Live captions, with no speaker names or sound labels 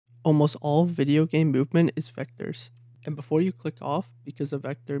Almost all video game movement is vectors. And before you click off because a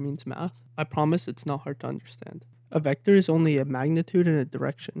vector means math, I promise it's not hard to understand. A vector is only a magnitude and a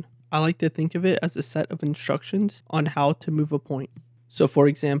direction. I like to think of it as a set of instructions on how to move a point. So for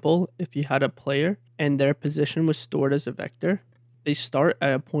example, if you had a player and their position was stored as a vector, they start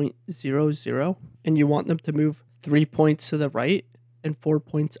at a point 0, 0, and you want them to move 3 points to the right and 4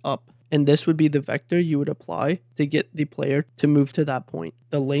 points up. And this would be the vector you would apply to get the player to move to that point.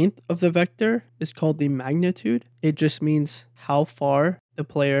 The length of the vector is called the magnitude. It just means how far the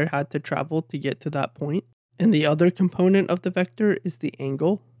player had to travel to get to that point. And the other component of the vector is the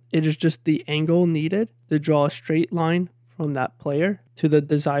angle. It is just the angle needed to draw a straight line from that player to the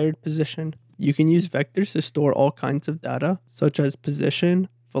desired position. You can use vectors to store all kinds of data, such as position,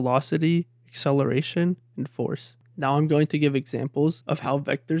 velocity, acceleration, and force. Now I'm going to give examples of how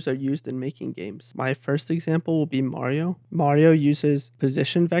vectors are used in making games. My first example will be Mario. Mario uses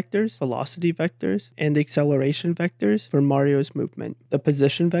position vectors, velocity vectors, and acceleration vectors for Mario's movement. The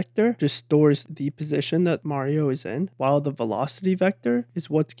position vector just stores the position that Mario is in, while the velocity vector is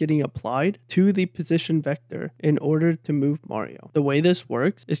what's getting applied to the position vector in order to move Mario. The way this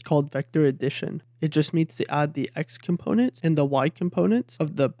works is called vector addition. It just means to add the x components and the y components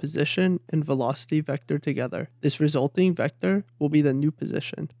of the position and velocity vector together. This resulting vector will be the new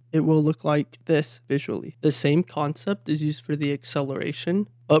position. It will look like this visually. The same concept is used for the acceleration,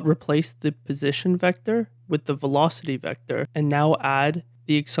 but replace the position vector with the velocity vector and now add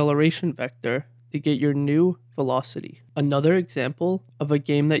the acceleration vector to get your new velocity. Another example of a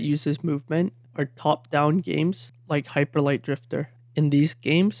game that uses movement are top-down games like Hyper Light Drifter. In these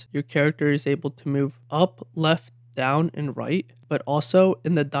games, your character is able to move up, left, down, and right, but also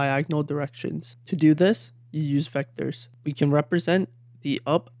in the diagonal directions. To do this, you use vectors. We can represent the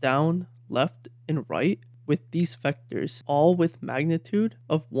up, down, left, and right with these vectors, all with magnitude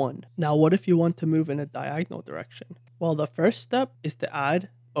of 1. Now, what if you want to move in a diagonal direction? Well, the first step is to add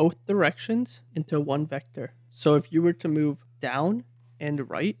both directions into one vector. So if you were to move down and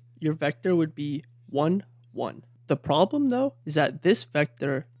right, your vector would be 1, 1. The problem, though, is that this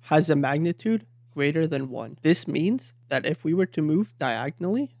vector has a magnitude greater than 1. This means that if we were to move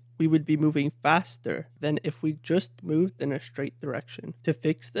diagonally, we would be moving faster than if we just moved in a straight direction. To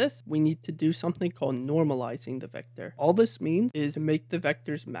fix this, we need to do something called normalizing the vector. All this means is to make the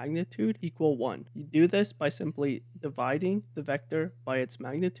vector's magnitude equal 1. You do this by simply dividing the vector by its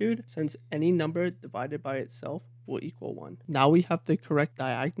magnitude, since any number divided by itself will equal 1. Now we have the correct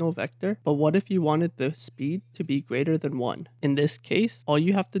diagonal vector, but what if you wanted the speed to be greater than 1? In this case, all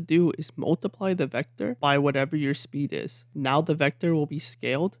you have to do is multiply the vector by whatever your speed is. Now the vector will be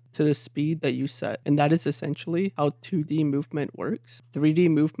scaled to the speed that you set, and that is essentially how 2D movement works. 3D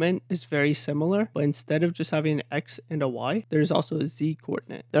movement is very similar, but instead of just having an x and a y, there's also a z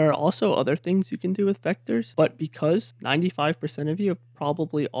coordinate. There are also other things you can do with vectors, but because 95% of you have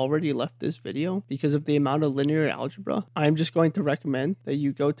probably already left this video because of the amount of linear algebra, I'm just going to recommend that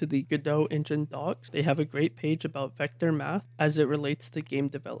you go to the Godot Engine docs. They have a great page about vector math as it relates to game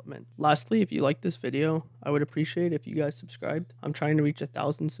development. Lastly, if you like this video, I would appreciate if you guys subscribed. I'm trying to reach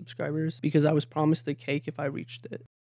 1,000 subscribers because I was promised a cake if I reached it.